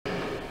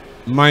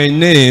My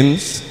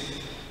name's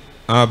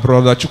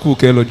Brother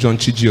Chukwukelo John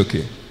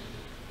Chijioke.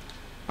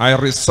 I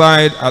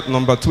reside at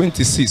number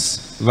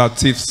 26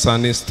 Latif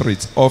Sani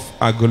Street off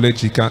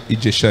Agolejika,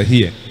 Ijesha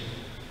here.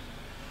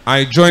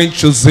 I joined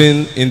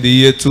Chosen in the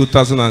year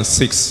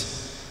 2006.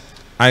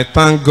 I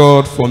thank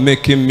God for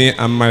making me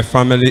and my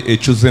family a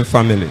Chosen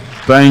family.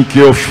 Thank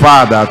you,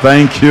 Father.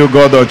 Thank you,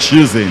 God of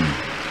Chosen.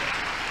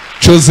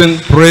 Chosen,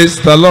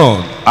 praise the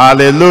Lord.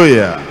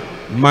 Hallelujah.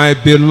 My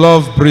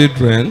beloved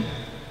brethren,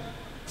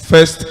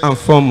 first and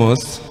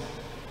foremost,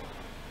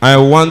 I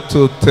want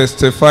to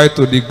testify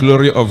to the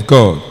glory of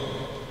God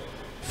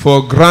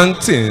for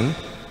granting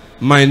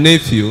my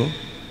nephew,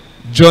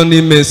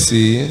 Johnny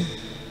Messi,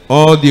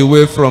 all the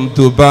way from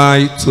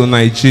Dubai to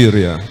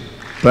Nigeria.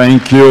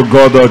 Thank you,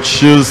 God of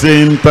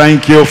Chosen.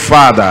 Thank you,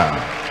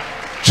 Father.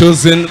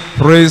 Chosen,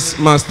 praise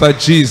Master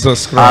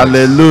Jesus Christ.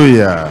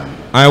 Hallelujah.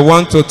 I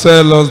want to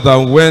tell us that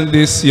when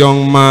this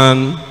young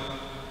man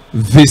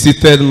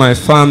visited my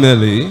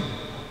family,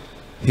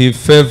 he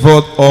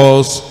favored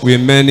us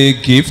with many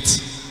gifts,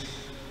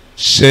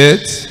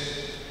 shirts,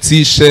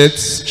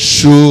 t-shirts,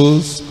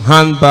 shoes,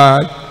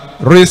 handbag,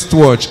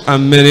 wristwatch,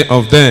 and many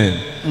of them.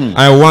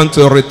 I want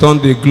to return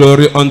the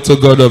glory unto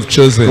God of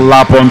Chosen.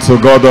 Clap unto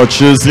God of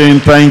Chosen.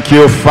 Thank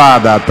you,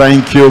 Father.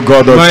 Thank you,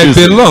 God of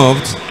Chosen. My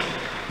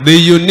beloved, the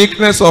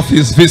uniqueness of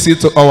his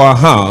visit to our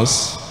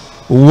house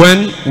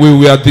when we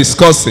were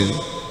discussing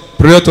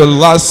prior to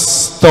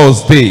last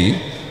Thursday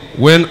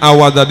when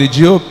our Daddy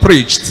Gio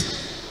preached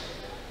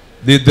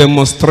the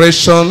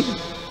demonstration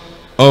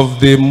of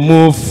the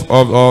move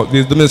of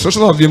the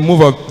demonstration of the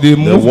move of the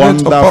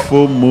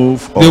wonderful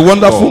move of the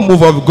wonderful God.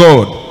 move of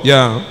God.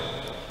 Yeah.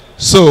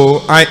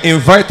 So I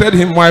invited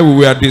him while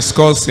we were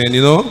discussing,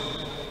 you know.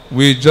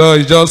 We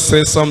just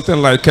said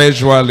something like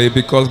casually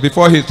because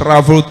before he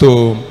traveled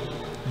to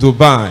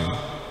Dubai,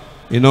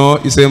 you know,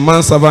 he's a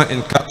manservant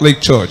in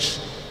Catholic Church.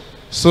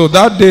 So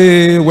that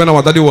day when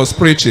our daddy was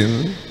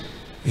preaching,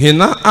 he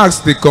now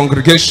asked the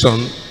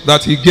congregation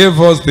that he gave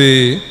us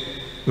the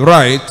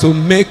right to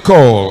make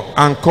call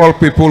and call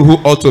people who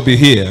ought to be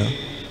here.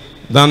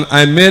 Then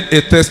I made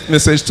a text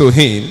message to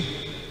him.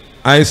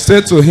 I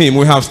said to him,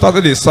 we have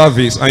started a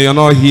service and you're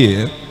not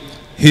here.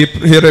 He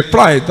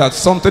replied that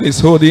something is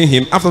holding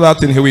him. After that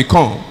thing, he will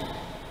come.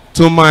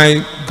 To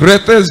my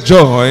greatest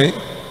joy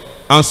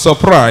and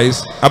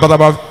surprise,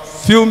 about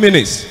few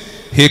minutes,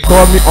 he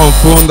called me on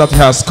phone that he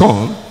has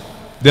come.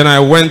 Then I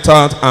went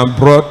out and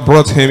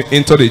brought him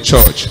into the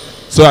church.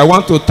 So I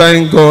want to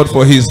thank God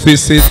for his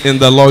visit in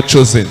the Lord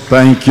Chosen.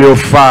 Thank you,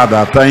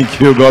 Father. Thank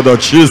you, God of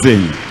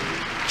Chosen.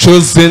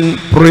 Chosen,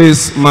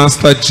 praise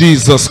Master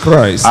Jesus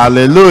Christ.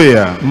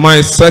 Hallelujah.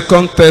 My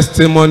second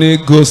testimony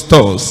goes to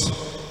us.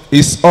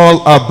 It's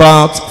all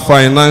about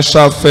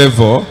financial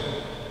favor.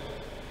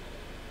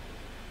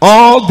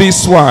 All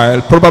this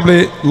while,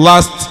 probably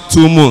last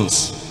 2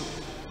 months,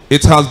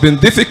 it has been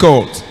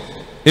difficult,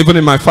 even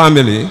in my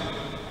family.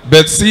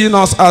 But seeing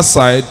us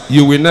outside,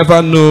 you will never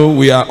know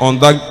we are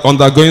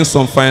undergoing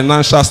some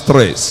financial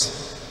stress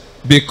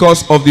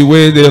because of the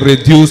way they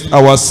reduced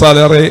our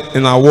salary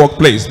in our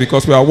workplace,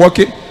 because we are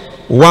working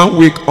 1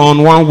 week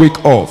on, 1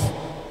 week off.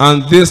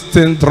 And this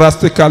thing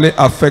drastically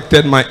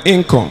affected my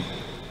income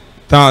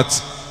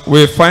that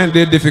we find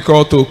it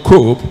difficult to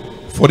cope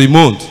for the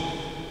month.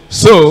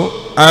 So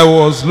I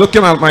was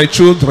looking at my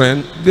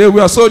children. They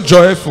were so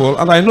joyful,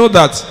 and I know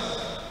that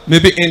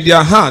maybe in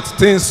their heart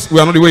things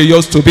were not the way it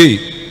used to be.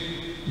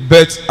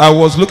 But I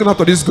was looking up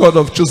to this God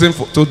of Choosing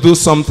to do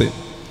something.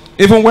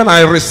 Even when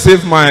I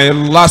received my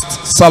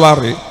last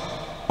salary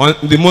on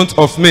the month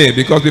of May,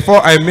 because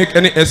before I make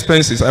any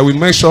expenses, I will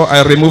make sure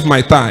I remove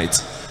my tithe.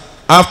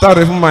 After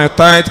removing my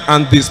tithe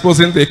and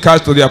disposing the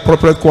cash to the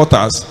appropriate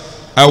quarters,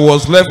 I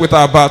was left with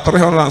about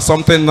 300 and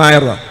something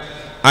naira.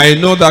 I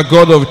know that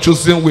God of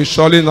Choosing will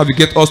surely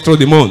navigate us through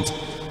the month.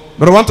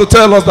 But I want to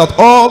tell us that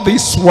all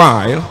this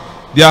while,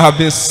 there have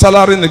been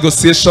salary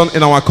negotiation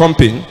in our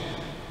company.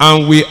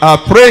 And we are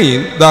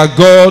praying that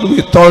God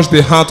will touch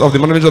the heart of the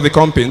manager of the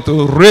company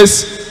to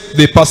raise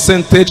the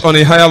percentage on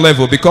a higher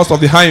level because of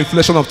the high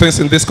inflation of things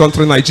in this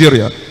country,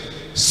 Nigeria.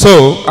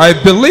 So I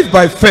believe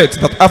by faith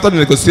that after the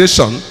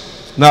negotiation,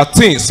 now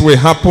things will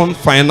happen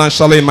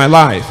financially in my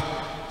life.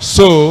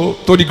 So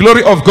to the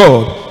glory of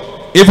God,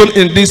 even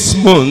in this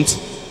month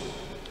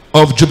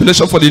of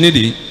jubilation for the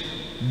needy,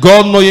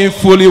 God knowing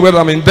fully whether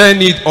I'm in their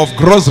need of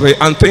grocery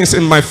and things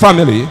in my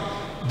family,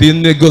 the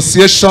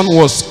negotiation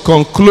was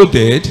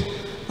concluded,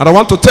 and I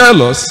want to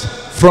tell us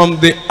from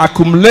the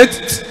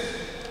accumulated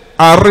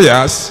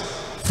areas,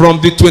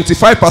 from the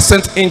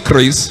 25%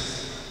 increase,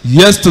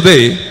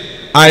 yesterday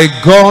I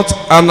got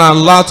an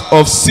alert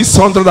of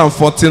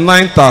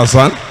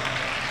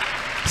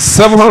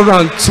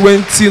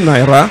 649,720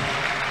 naira,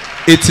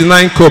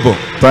 89 kobo.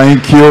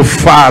 Thank you,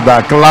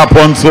 Father. Clap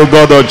unto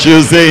God of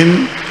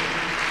Choosing.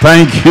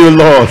 Thank you,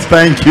 Lord.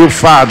 Thank you,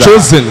 Father.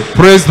 Chosen,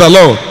 praise the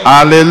Lord.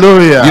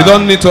 Hallelujah. You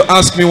don't need to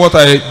ask me what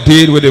I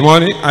did with the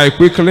money. I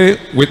quickly,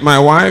 with my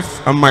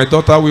wife and my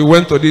daughter, we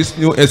went to this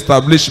new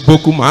established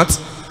Boku Mart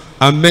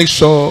and make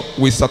sure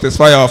we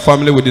satisfy our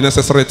family with the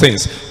necessary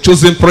things.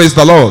 Choosing, praise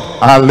the Lord.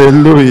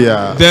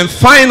 Hallelujah. Then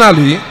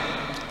finally,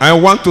 I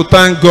want to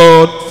thank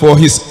God for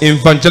his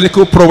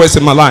evangelical prowess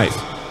in my life.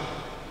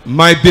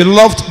 My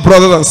beloved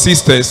brothers and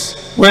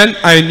sisters, when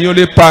I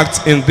newly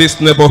packed in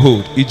this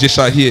neighborhood,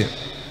 Ijesha here,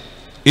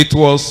 it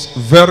was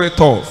very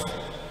tough.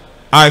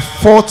 I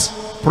fought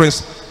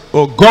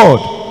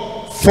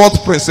God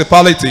fought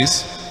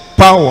principalities,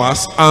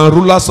 powers, and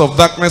rulers of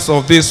darkness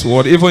of this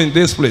world, even in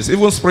this place,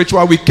 even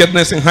spiritual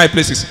wickedness in high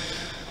places.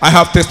 I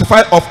have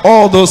testified of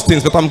all those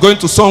things, but I'm going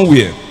to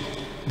somewhere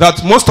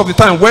that most of the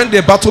time when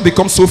the battle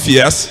becomes so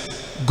fierce,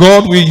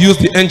 God will use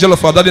the angel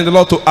of our daddy in the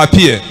Lord to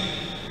appear.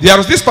 There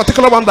is this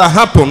particular one that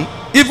happened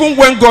even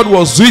when God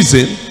was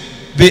using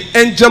the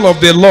angel of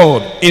the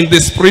Lord in the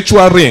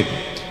spiritual realm.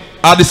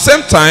 At the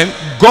same time,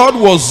 God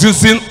was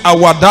using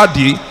our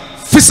daddy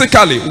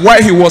physically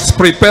while he was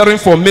preparing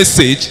for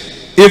message,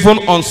 even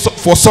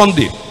for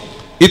Sunday.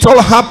 It all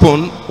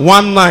happened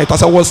one night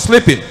as I was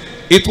sleeping.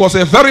 It was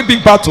a very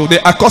big battle. They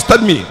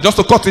accosted me, just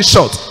to cut it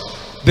short.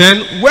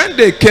 Then when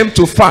they came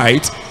to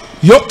fight,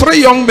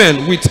 three young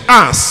men with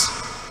us,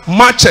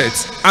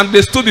 machetes, and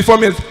they stood before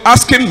me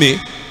asking me,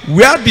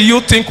 where do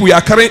you think you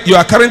are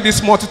carrying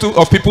this multitude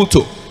of people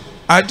to?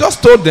 I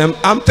just told them,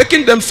 I'm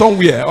taking them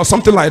somewhere or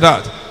something like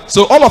that.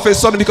 So all of a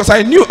sudden, because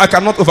I knew I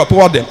cannot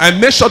overpower them, I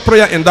made short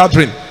prayer in that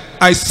dream.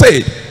 I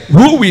said,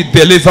 who will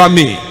deliver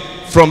me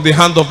from the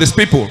hand of these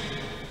people?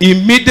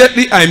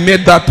 Immediately I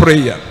made that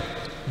prayer.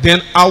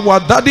 Then our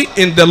daddy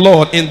in the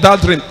Lord in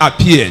that dream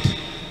appeared.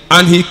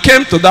 And he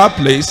came to that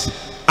place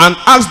and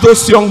asked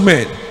those young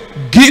men,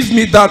 give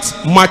me that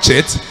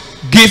machete,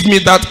 give me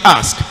that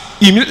axe.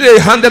 Immediately he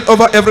handed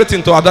over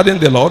everything to our daddy in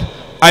the Lord.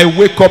 I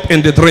wake up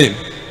in the dream.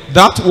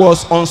 That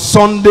was on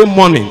Sunday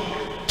morning.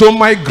 To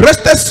my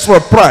greatest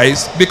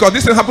surprise, because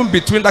this happened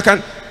between that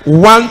kind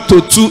 1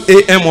 to 2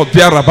 a.m. or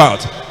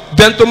thereabout.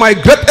 Then to my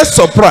greatest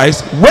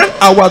surprise, when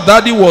our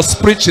daddy was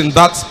preaching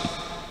that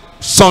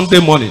Sunday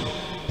morning,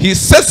 he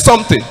said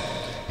something.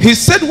 He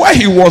said while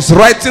he was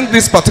writing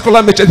this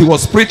particular message he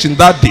was preaching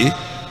that day,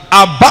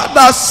 about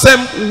that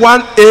same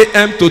 1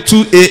 a.m. to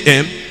 2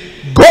 a.m.,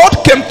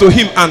 God came to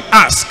him and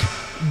asked,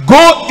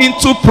 go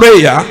into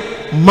prayer.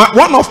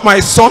 One of my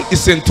sons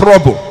is in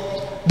trouble.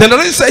 Then the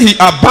Lord said he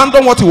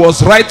abandoned what he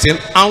was writing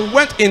and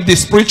went in the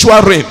spiritual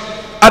realm.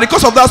 And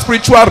because of that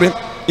spiritual realm,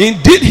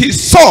 indeed he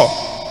saw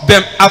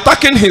them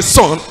attacking his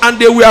son, and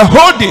they were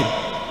holding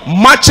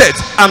machete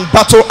and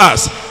battle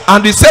axe.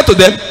 And he said to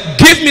them,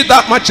 give me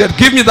that machete,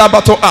 give me that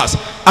battle axe.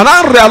 And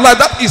I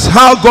realized that is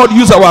how God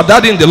used our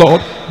daddy in the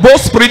Lord, both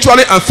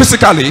spiritually and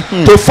physically,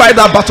 to fight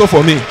that battle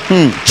for me.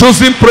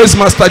 Choosing, praise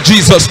Master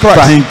Jesus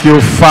Christ. Thank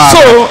you, Father.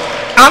 So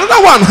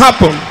another one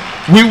happened.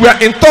 We were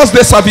in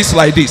Thursday service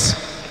like this.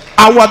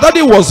 Our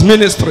daddy was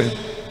ministering.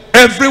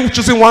 Every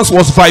choosing ones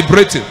was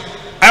vibrating.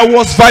 I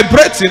was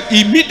vibrating.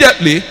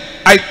 Immediately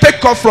I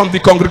take off from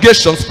the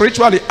congregation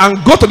spiritually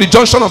and go to the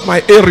junction of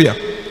my area.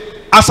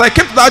 As I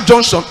came to that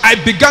junction, I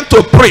began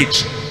to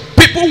preach.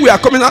 People were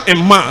coming out in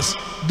mass.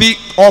 The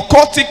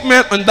occultic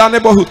men in that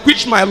neighborhood,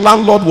 which my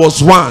landlord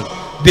was one,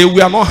 they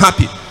were not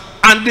happy.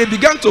 And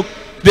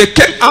they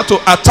came out to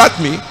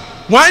attack me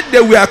while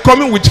they were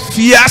coming with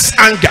fierce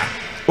anger.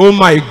 Oh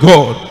my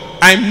God.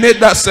 I made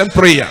that same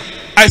prayer.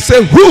 I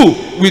said, who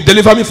will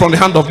deliver me from the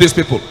hand of these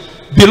people?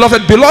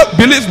 Beloved,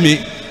 believe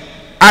me,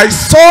 I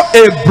saw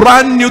a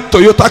brand new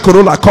Toyota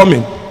Corolla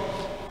coming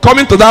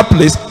to that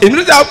place.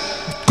 Immediately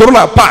that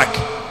Corolla park,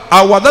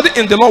 our daddy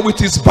in the Lord with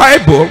his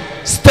Bible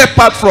stepped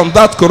out from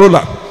that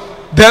Corolla.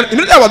 Then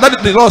immediately our daddy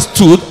in the Lord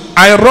stood.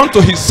 I ran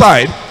to his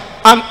side.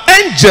 An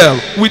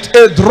angel with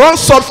a drawn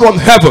sword from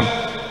heaven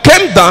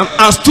came down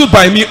and stood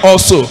by me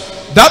also.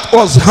 That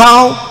was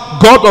how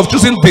God of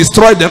choosing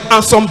destroyed them,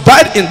 and some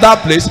died in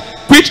that place,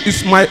 which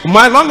is my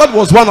landlord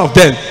was one of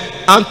them.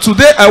 And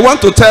today I want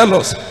to tell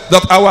us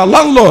that our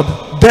landlord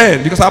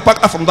then, because I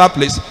packed up from that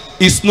place,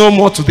 is no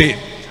more today.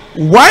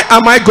 Why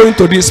am I going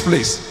to this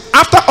place?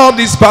 After all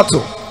this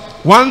battle,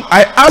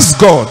 I asked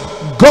God,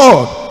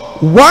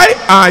 why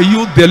are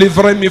you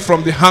delivering me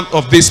from the hand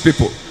of these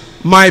people?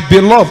 My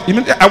beloved,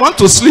 immediately I want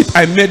to sleep.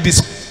 I made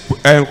this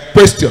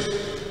question.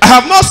 I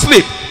have not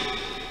slept.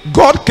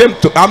 God came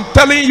to, I'm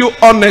telling you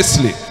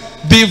honestly,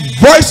 the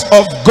voice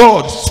of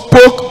God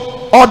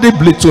spoke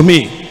audibly to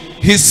me.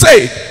 He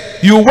said,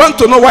 you want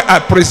to know why I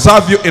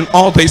preserve you in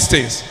all these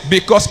things?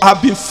 Because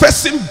I've been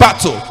facing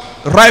battle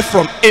right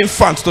from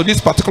infants to this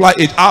particular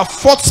age. Our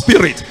fourth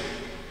spirit,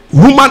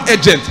 human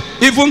agent,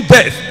 even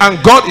death,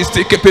 and God is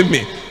still keeping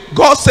me.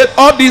 God said,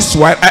 all this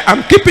while I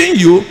am keeping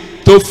you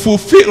to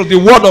fulfill the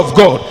word of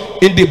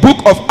God in the book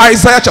of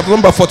Isaiah chapter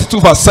number 42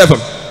 verse 7.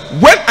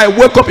 When I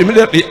wake up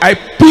immediately, I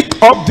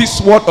pick up this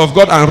word of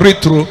God and read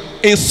through.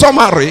 In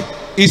summary,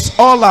 it's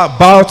all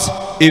about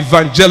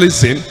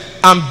evangelism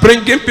and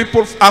bringing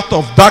people out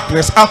of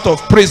darkness, out of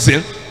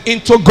prison,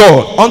 into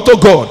God, unto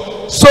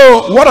God.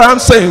 So what I'm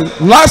saying,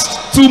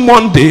 last 2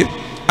 Mondays,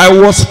 I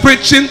was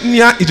preaching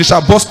near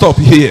Ijesha bus stop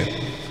here.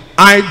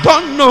 I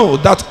don't know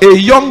that a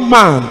young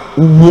man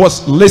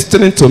was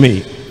listening to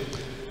me.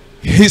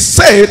 He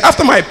said,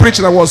 after my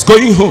preaching, I was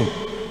going home.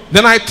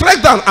 Then I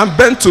trekked down and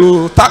bent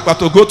to Takwa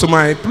to go to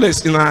my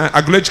place in an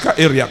Agngel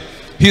area.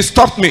 He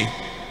stopped me.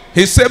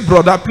 He said,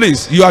 brother,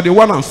 please, you are the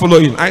one I'm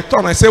following. I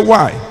turned, I said,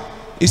 why?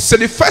 He said,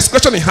 the first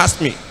question he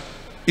asked me,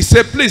 he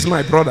said, please,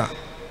 my brother,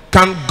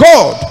 can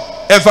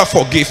God ever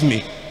forgive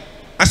me?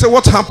 I said,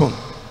 what happened?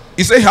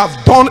 He said, I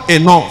have done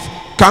enough.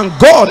 Can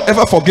God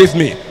ever forgive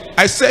me?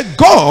 I said,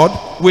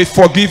 God will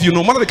forgive you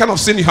no matter the kind of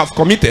sin you have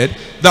committed,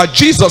 that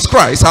Jesus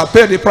Christ has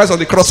paid the price on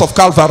the cross of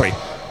Calvary.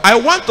 I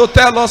want to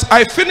tell us,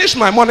 I finished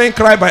my morning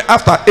cry by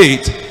after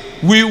 8.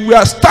 We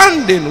were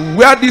standing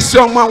where this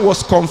young man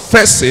was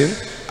confessing.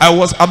 I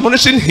was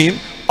admonishing him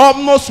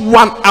almost 1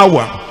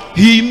 hour.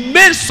 He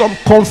made some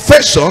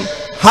confession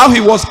how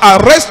he was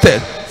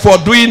arrested for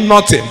doing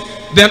nothing.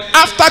 Then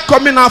after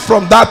coming out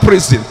from that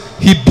prison,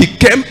 he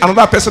became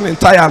another person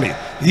entirely.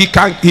 He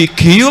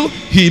killed,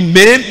 he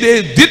maimed,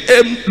 they did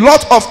a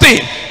lot of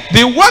things.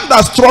 The one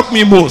that struck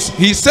me most,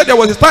 he said there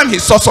was a time he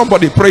saw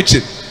somebody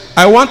preaching.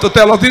 I want to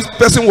tell us, this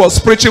person was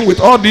preaching with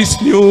all these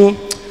new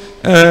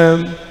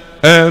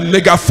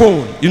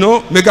megaphone, you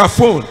know,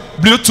 megaphone,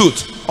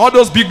 Bluetooth, all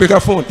those big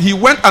megaphone. He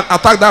went and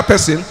attacked that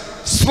person,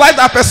 slide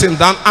that person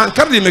down and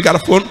carried the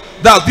megaphone,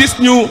 that's this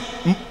new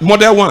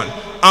model one,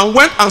 and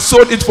went and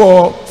sold it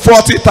for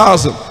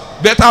 40,000.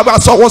 But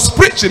as I was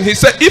preaching, he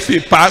said if he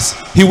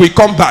passed, he will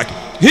come back.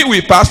 He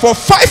will pass for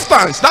 5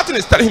 times. That thing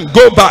is telling him,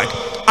 go back.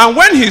 And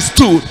when he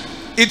stood,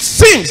 it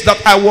seems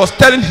that I was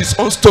telling his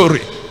own story.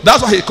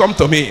 That's why he come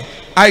to me.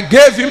 I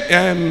gave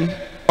him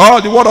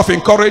all the word of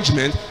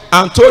encouragement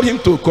and told him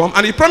to come.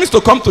 And he promised to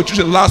come to church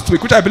last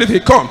week, which I believe he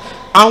come.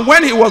 And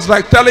when he was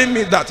like telling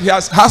me that he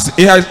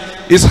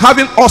is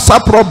having ulcer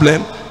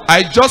problem,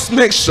 I just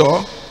make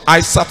sure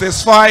I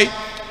satisfy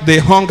the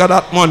hunger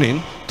that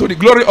morning. To the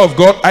glory of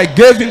God, I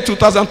gave him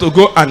 2,000 to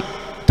go and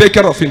take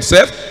care of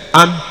himself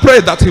and pray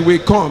that he will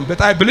come.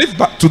 But I believe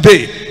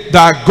today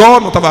that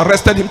God must have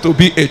arrested him to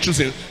be a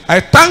choosing. I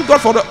thank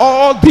God for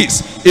all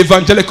this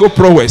evangelical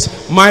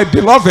prowess. My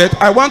beloved,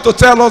 I want to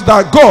tell us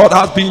that God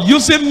has been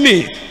using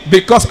me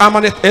because I'm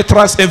a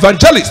trans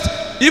evangelist.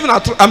 Even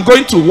I'm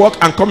going to work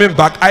and coming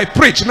back, I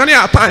preach many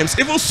times.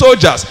 Even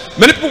soldiers,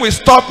 many people will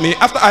stop me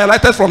after I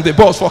alighted from the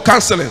bus for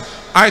counseling.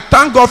 I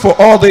thank God for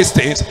all these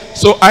things.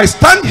 So I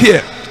stand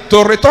here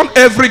to return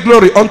every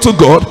glory unto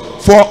God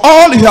for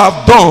all he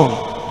have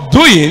done,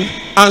 doing,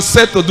 and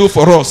said to do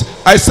for us.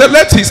 I said,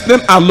 let his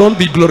name alone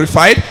be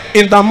glorified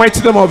in the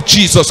mighty name of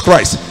Jesus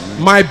Christ.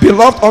 My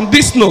beloved, on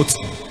this note,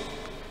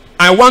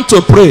 I want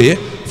to pray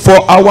for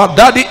our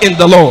daddy in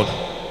the Lord,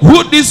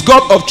 who this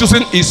God of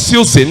choosing is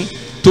using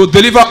to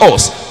deliver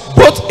us,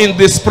 both in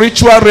the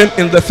spiritual realm,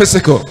 in the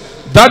physical.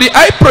 Daddy,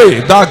 I pray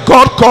that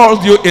God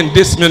called you in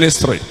this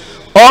ministry.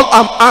 All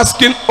I'm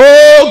asking,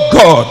 oh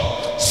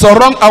God,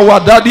 surround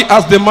our daddy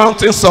as the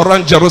mountains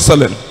surround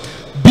Jerusalem.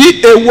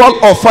 Be a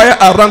wall of fire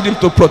around him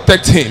to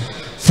protect him.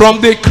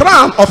 From the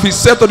crown of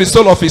his head to the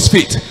sole of his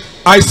feet,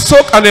 I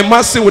soak and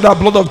immerse him with the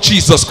blood of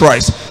Jesus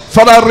Christ.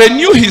 Father,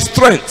 renew his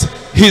strength,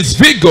 his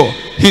vigor,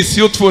 his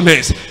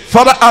youthfulness.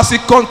 Father, as he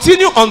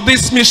continue on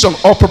this mission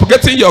of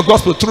propagating your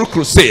gospel through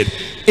crusade,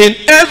 in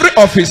every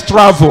of his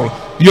travel,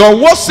 your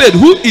word said,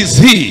 who is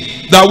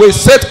he that will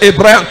set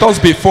Abraham thoughts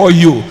before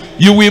you?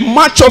 You will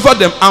march over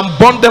them and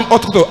burn them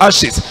out to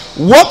ashes.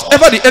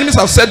 Whatever the enemies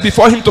have said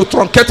before him to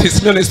truncate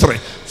his ministry,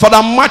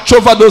 Father, march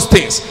over those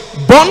things.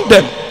 Burn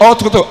them out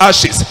to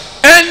ashes.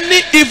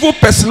 Any evil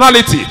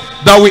personality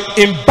that will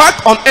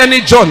embark on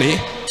any journey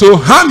to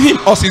harm him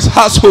or his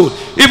household,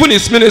 even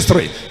his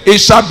ministry, it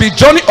shall be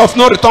journey of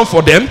no return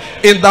for them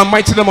in the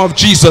mighty name of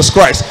Jesus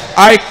Christ.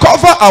 I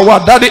cover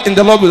our daddy in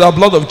the Lord with the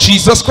blood of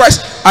Jesus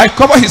Christ. I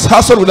cover his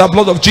household with the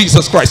blood of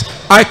Jesus Christ.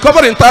 I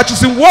cover the entire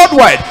choosing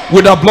worldwide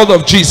with the blood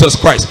of Jesus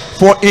Christ.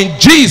 For in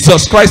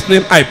Jesus Christ's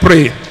name I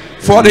pray.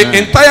 For Amen. The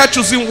entire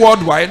choosing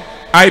worldwide,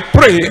 I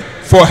pray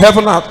for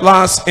heaven at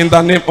last in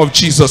the name of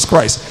Jesus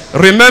Christ.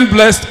 Remain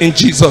blessed in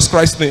Jesus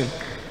Christ's name.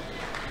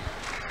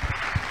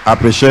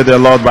 Appreciate the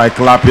Lord by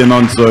clapping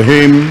unto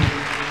him.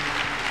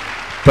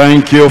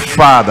 Thank you,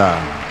 Father.